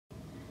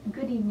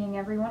Good evening,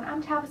 everyone.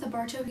 I'm Tabitha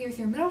Bartoe here with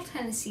your Middle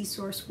Tennessee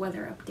Source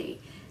weather update.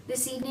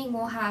 This evening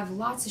we'll have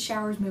lots of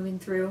showers moving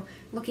through.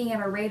 Looking at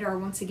our radar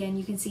once again,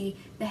 you can see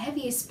the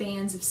heaviest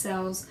bands of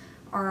cells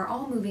are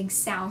all moving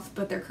south,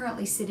 but they're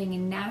currently sitting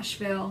in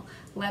Nashville,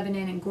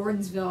 Lebanon, and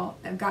Gordonsville.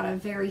 I've got a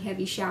very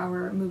heavy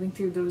shower moving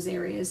through those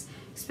areas.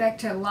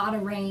 Expect a lot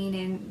of rain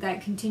and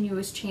that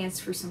continuous chance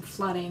for some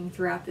flooding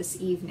throughout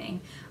this evening.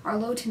 Our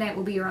low tonight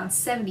will be around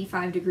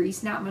 75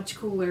 degrees, not much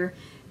cooler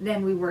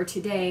than we were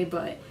today,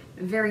 but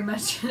very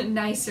much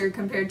nicer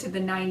compared to the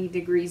 90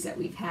 degrees that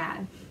we've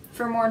had.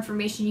 For more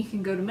information, you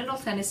can go to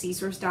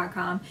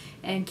MiddleTennesseeSource.com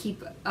and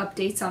keep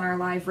updates on our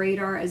live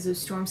radar as those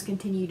storms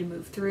continue to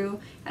move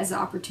through, as the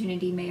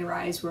opportunity may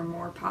arise where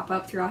more pop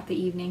up throughout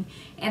the evening.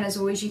 And as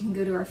always, you can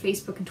go to our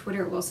Facebook and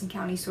Twitter at Wilson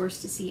County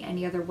Source to see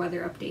any other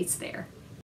weather updates there.